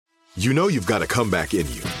You know you've got a comeback in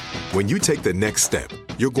you. When you take the next step,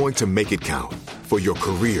 you're going to make it count for your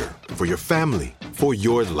career, for your family, for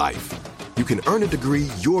your life. You can earn a degree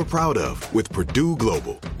you're proud of with Purdue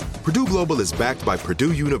Global. Purdue Global is backed by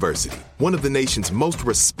Purdue University, one of the nation's most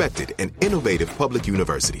respected and innovative public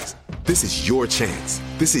universities. This is your chance.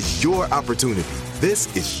 This is your opportunity.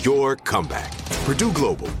 This is your comeback. Purdue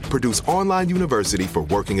Global, Purdue's online university for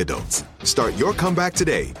working adults. Start your comeback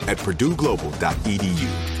today at purdueglobal.edu.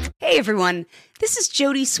 Hey everyone, this is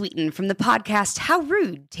Jodie Sweetin from the podcast How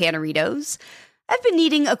Rude, Tanneritos. I've been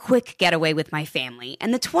needing a quick getaway with my family,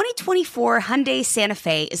 and the 2024 Hyundai Santa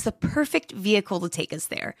Fe is the perfect vehicle to take us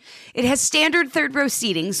there. It has standard third-row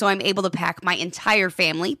seating, so I'm able to pack my entire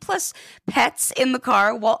family, plus pets, in the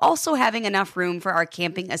car, while also having enough room for our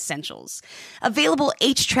camping essentials. Available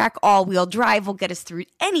H-Track all-wheel drive will get us through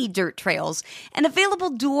any dirt trails, and available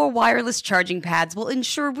dual wireless charging pads will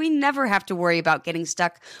ensure we never have to worry about getting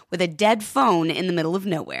stuck with a dead phone in the middle of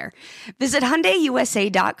nowhere. Visit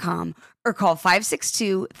HyundaiUSA.com or call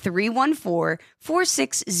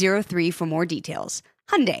 562-314-4603 for more details.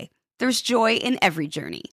 Hyundai, there's joy in every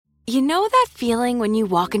journey. You know that feeling when you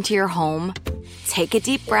walk into your home, take a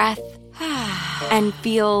deep breath, and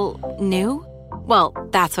feel new? Well,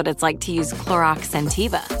 that's what it's like to use Clorox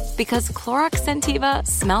Scentiva. Because Clorox Scentiva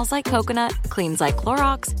smells like coconut, cleans like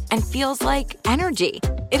Clorox, and feels like energy.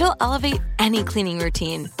 It'll elevate any cleaning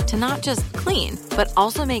routine to not just clean, but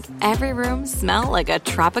also make every room smell like a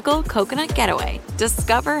tropical coconut getaway.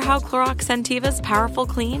 Discover how Clorox Scentiva's powerful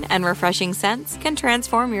clean and refreshing scents can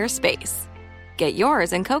transform your space. Get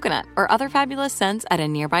yours in coconut or other fabulous scents at a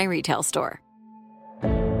nearby retail store.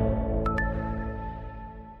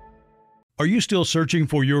 Are you still searching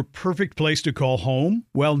for your perfect place to call home?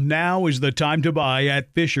 Well, now is the time to buy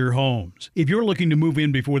at Fisher Homes. If you're looking to move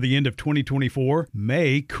in before the end of 2024,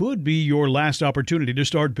 May could be your last opportunity to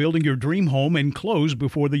start building your dream home and close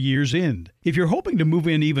before the year's end. If you're hoping to move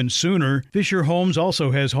in even sooner, Fisher Homes also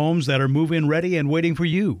has homes that are move-in ready and waiting for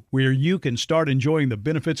you, where you can start enjoying the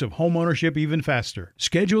benefits of homeownership even faster.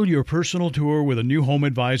 Schedule your personal tour with a new home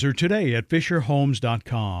advisor today at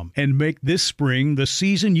FisherHomes.com and make this spring the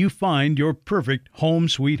season you find your perfect home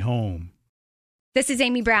sweet home. This is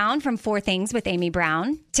Amy Brown from 4 Things with Amy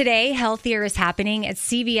Brown. Today, Healthier is happening at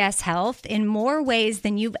CVS Health in more ways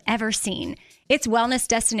than you've ever seen. It's wellness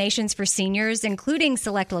destinations for seniors, including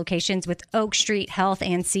select locations with Oak Street Health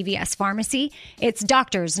and CVS Pharmacy. It's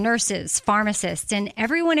doctors, nurses, pharmacists, and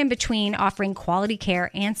everyone in between offering quality care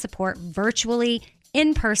and support virtually,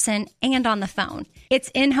 in person, and on the phone. It's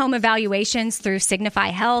in-home evaluations through Signify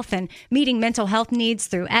Health and meeting mental health needs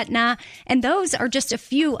through Aetna. And those are just a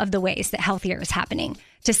few of the ways that Healthier is happening.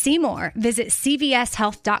 To see more, visit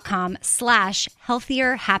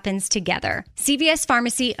cvshealth.com/healthier happens together. CVS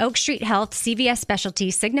Pharmacy, Oak Street Health, CVS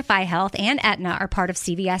Specialty, Signify Health, and Aetna are part of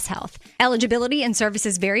CVS Health. Eligibility and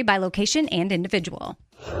services vary by location and individual.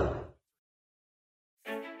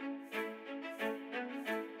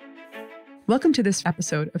 Welcome to this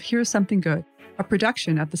episode of Here's Something Good, a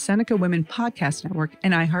production of the Seneca Women Podcast Network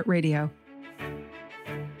and iHeartRadio.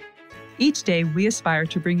 Each day, we aspire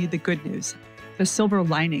to bring you the good news, the silver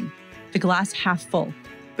lining, the glass half full,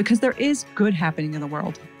 because there is good happening in the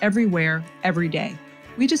world, everywhere, every day.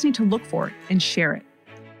 We just need to look for it and share it.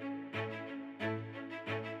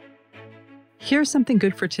 Here's something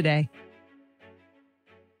good for today.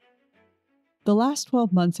 The last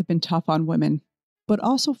 12 months have been tough on women, but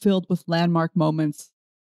also filled with landmark moments.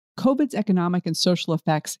 COVID's economic and social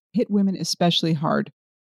effects hit women especially hard,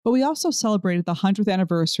 but we also celebrated the 100th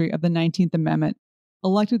anniversary of the 19th Amendment,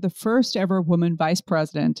 elected the first ever woman vice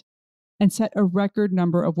president, and set a record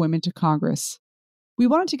number of women to Congress. We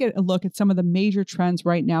wanted to get a look at some of the major trends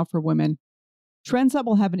right now for women, trends that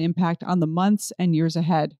will have an impact on the months and years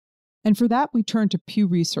ahead. And for that, we turned to Pew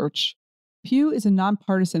Research. Pew is a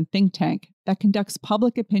nonpartisan think tank that conducts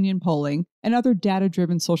public opinion polling and other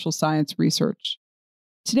data-driven social science research.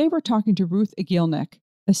 Today, we're talking to Ruth Igilnik,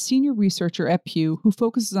 a senior researcher at Pew who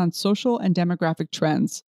focuses on social and demographic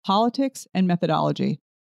trends, politics, and methodology.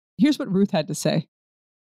 Here's what Ruth had to say.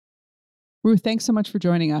 Ruth, thanks so much for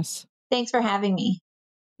joining us. Thanks for having me.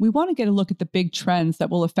 We want to get a look at the big trends that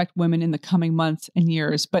will affect women in the coming months and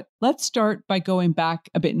years, but let's start by going back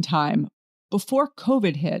a bit in time. Before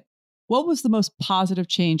COVID hit, what was the most positive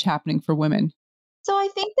change happening for women? So I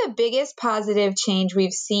think the biggest positive change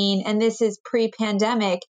we've seen, and this is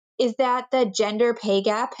pre-pandemic, is that the gender pay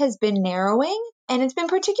gap has been narrowing. And it's been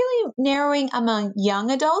particularly narrowing among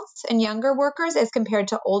young adults and younger workers as compared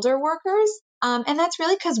to older workers. And that's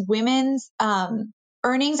really because women's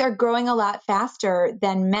earnings are growing a lot faster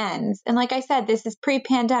than men's. And like I said, this is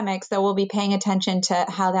pre-pandemic, so we'll be paying attention to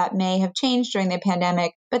how that may have changed during the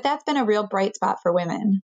pandemic. But that's been a real bright spot for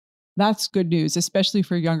women. That's good news, especially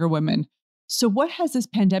for younger women. So what has this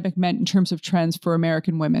pandemic meant in terms of trends for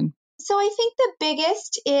American women? So I think the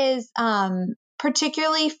biggest is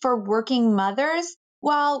particularly for working mothers.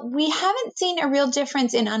 While we haven't seen a real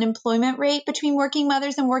difference in unemployment rate between working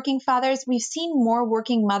mothers and working fathers, we've seen more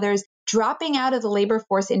working mothers dropping out of the labor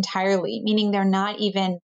force entirely, meaning they're not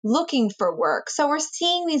even looking for work. So we're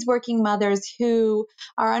seeing these working mothers who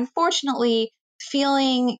are unfortunately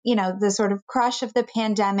feeling, the sort of crush of the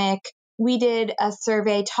pandemic. We did a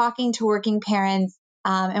survey talking to working parents,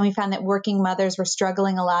 and we found that working mothers were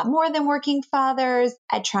struggling a lot more than working fathers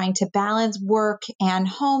at trying to balance work and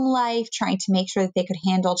home life, trying to make sure that they could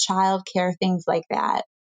handle childcare, things like that.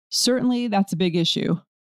 Certainly, that's a big issue.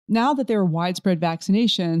 Now that there are widespread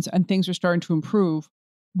vaccinations and things are starting to improve,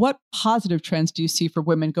 what positive trends do you see for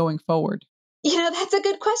women going forward? That's a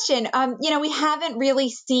good question. We haven't really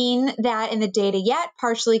seen that in the data yet,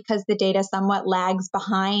 partially because the data somewhat lags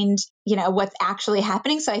behind, what's actually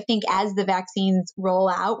happening. So I think as the vaccines roll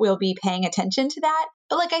out, we'll be paying attention to that.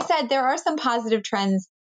 But like I said, there are some positive trends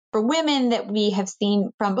for women that we have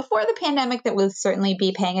seen from before the pandemic that we'll certainly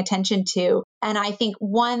be paying attention to. And I think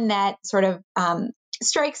one that sort of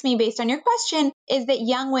strikes me based on your question is that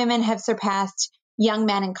young women have surpassed young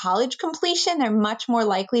men in college completion. They're much more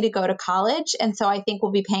likely to go to college. And so I think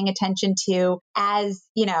we'll be paying attention to as,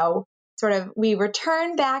 sort of we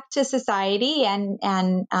return back to society and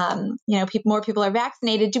more people are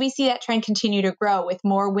vaccinated. Do we see that trend continue to grow with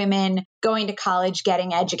more women going to college,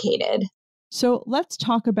 getting educated? So let's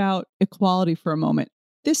talk about equality for a moment.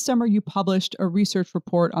 This summer, you published a research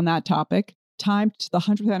report on that topic, timed to the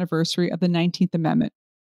 100th anniversary of the 19th Amendment.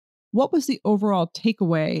 What was the overall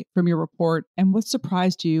takeaway from your report, and what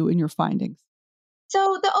surprised you in your findings?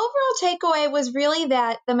 So the overall takeaway was really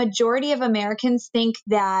that the majority of Americans think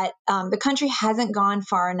that the country hasn't gone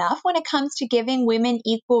far enough when it comes to giving women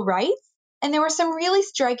equal rights. And there were some really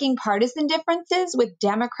striking partisan differences, with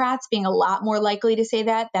Democrats being a lot more likely to say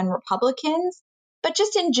that than Republicans. But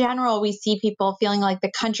just in general, we see people feeling like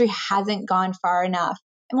the country hasn't gone far enough.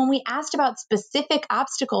 And when we asked about specific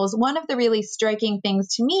obstacles, one of the really striking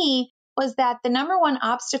things to me was that the number one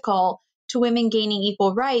obstacle to women gaining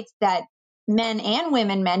equal rights that men and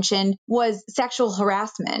women mentioned was sexual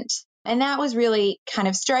harassment. And that was really kind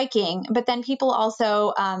of striking. But then people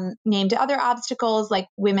also named other obstacles like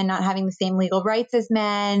women not having the same legal rights as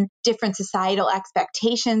men, different societal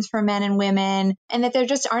expectations for men and women, and that there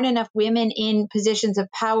just aren't enough women in positions of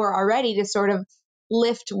power already to sort of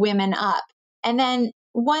lift women up. And then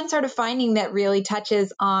one sort of finding that really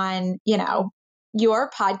touches on, your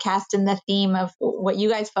podcast and the theme of what you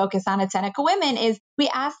guys focus on at Seneca Women is we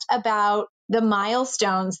asked about the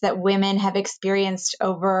milestones that women have experienced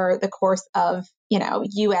over the course of,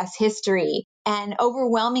 U.S. history. And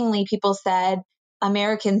overwhelmingly,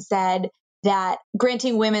 Americans said that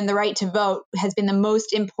granting women the right to vote has been the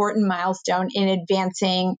most important milestone in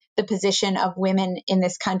advancing the position of women in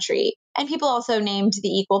this country. And people also named the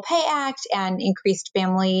Equal Pay Act and increased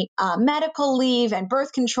family medical leave and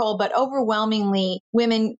birth control. But overwhelmingly,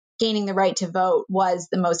 women gaining the right to vote was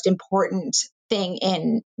the most important thing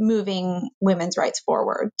in moving women's rights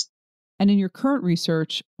forward. And in your current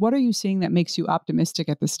research, what are you seeing that makes you optimistic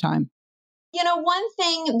at this time? One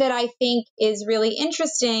thing that I think is really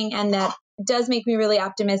interesting and that does make me really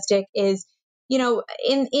optimistic is,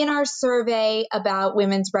 in our survey about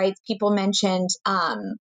women's rights, people mentioned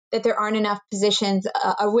that there aren't enough positions,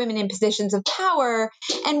 women in positions of power.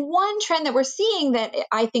 And one trend that we're seeing that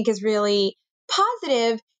I think is really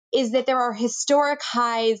positive is that there are historic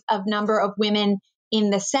highs of number of women in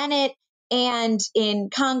the Senate and in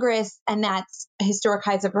Congress, and that's historic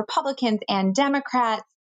highs of Republicans and Democrats.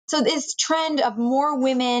 So this trend of more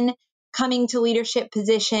women coming to leadership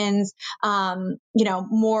positions,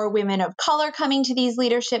 more women of color coming to these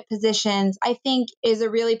leadership positions, I think is a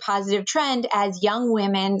really positive trend as young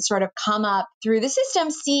women sort of come up through the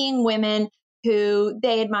system, seeing women who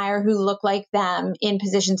they admire, who look like them in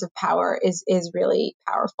positions of power is really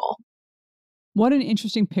powerful. What an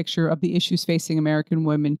interesting picture of the issues facing American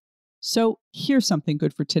women. So here's something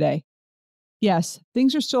good for today. Yes,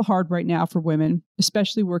 things are still hard right now for women,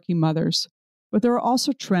 especially working mothers. But there are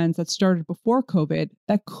also trends that started before COVID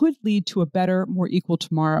that could lead to a better, more equal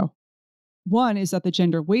tomorrow. One is that the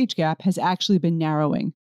gender wage gap has actually been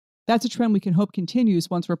narrowing. That's a trend we can hope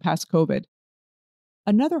continues once we're past COVID.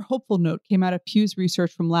 Another hopeful note came out of Pew's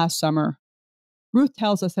research from last summer. Ruth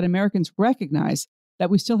tells us that Americans recognize that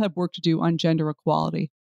we still have work to do on gender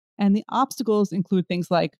equality. And the obstacles include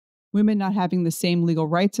things like women not having the same legal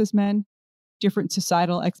rights as men, different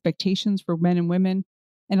societal expectations for men and women,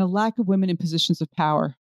 and a lack of women in positions of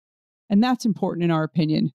power. And that's important in our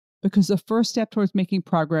opinion, because the first step towards making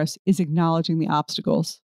progress is acknowledging the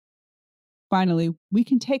obstacles. Finally, we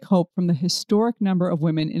can take hope from the historic number of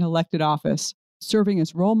women in elected office, serving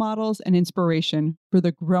as role models and inspiration for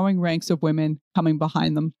the growing ranks of women coming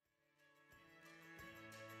behind them.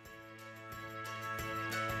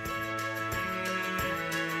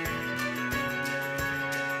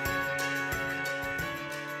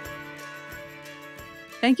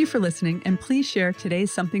 Thank you for listening, and please share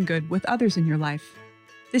today's Something Good with others in your life.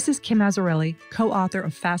 This is Kim Azzarelli, co-author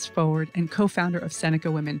of Fast Forward and co-founder of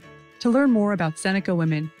Seneca Women. To learn more about Seneca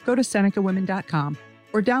Women, go to senecawomen.com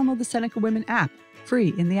or download the Seneca Women app,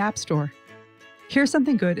 free in the App Store. Here's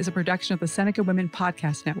Something Good is a production of the Seneca Women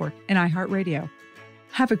Podcast Network and iHeartRadio.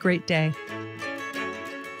 Have a great day.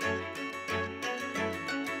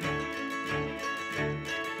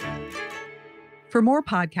 For more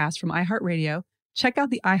podcasts from iHeartRadio, check out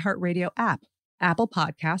the iHeartRadio app, Apple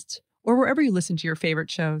Podcasts, or wherever you listen to your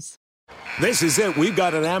favorite shows. This is it. We've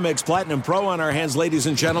got an Amex Platinum Pro on our hands, ladies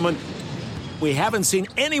and gentlemen. We haven't seen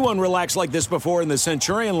anyone relax like this before in the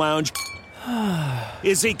Centurion Lounge.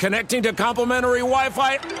 Is he connecting to complimentary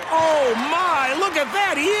Wi-Fi? Oh, my. Look at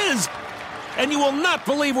that. He is. And you will not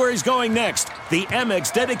believe where he's going next. The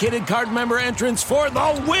Amex dedicated card member entrance for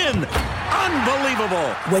the win. Unbelievable.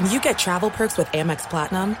 When you get travel perks with Amex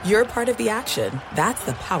Platinum, you're part of the action. That's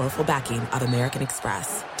the powerful backing of American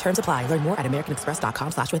Express. Terms apply. Learn more at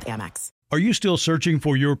americanexpress.com/withAmex. Are you still searching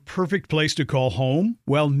for your perfect place to call home?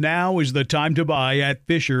 Well, now is the time to buy at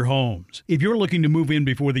Fisher Homes. If you're looking to move in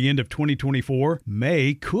before the end of 2024,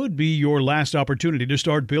 May could be your last opportunity to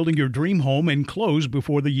start building your dream home and close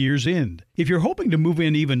before the year's end. If you're hoping to move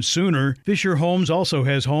in even sooner, Fisher Homes also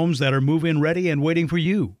has homes that are move-in ready and waiting for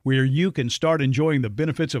you, where you can start enjoying the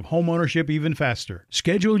benefits of homeownership even faster.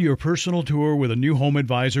 Schedule your personal tour with a new home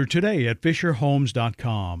advisor today at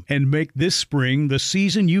FisherHomes.com and make this spring the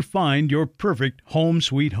season you find your perfect home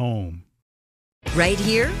sweet home. Right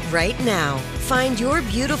here, right now. Find your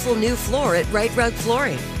beautiful new floor at Right Rug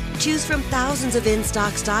Flooring. Choose from thousands of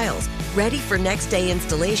in-stock styles, ready for next day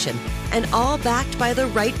installation, and all backed by the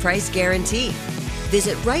right price guarantee.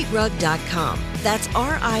 Visit rightrug.com. That's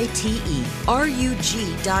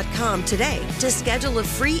RITERUG.com today to schedule a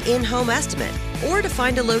free in-home estimate or to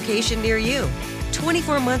find a location near you.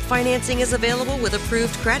 24-month financing is available with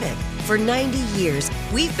approved credit. For 90 years,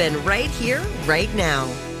 we've been right here, right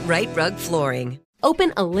now. Right Rug Flooring.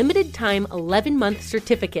 Open a limited-time 11-month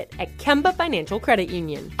certificate at Kemba Financial Credit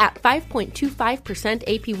Union. At 5.25%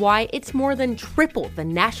 APY, it's more than triple the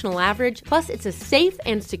national average, plus it's a safe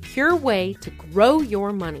and secure way to grow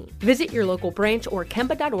your money. Visit your local branch or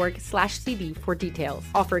kemba.org/cb for details.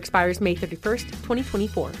 Offer expires May 31st,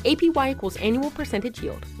 2024. APY equals annual percentage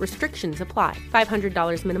yield. Restrictions apply.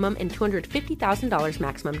 $500 minimum and $250,000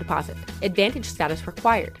 maximum deposit. Advantage status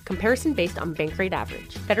required. Comparison based on bank rate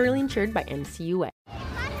average. Federally insured by NCUA.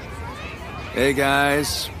 Hey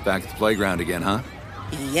guys, back at the playground again, huh?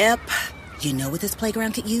 Yep. You know what this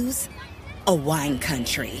playground could use? A wine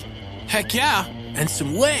country. Heck yeah, and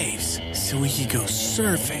some waves so we could go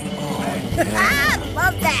surfing. Oh, yeah.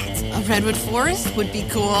 Love that. A redwood forest would be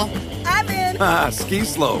cool. I'm in. Ski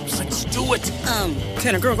slopes. Let's do it.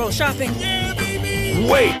 Can a girl go shopping? Yeah, baby.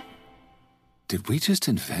 Wait. Did we just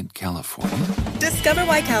invent California? Discover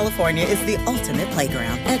why California is the ultimate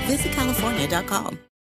playground at visitcalifornia.com.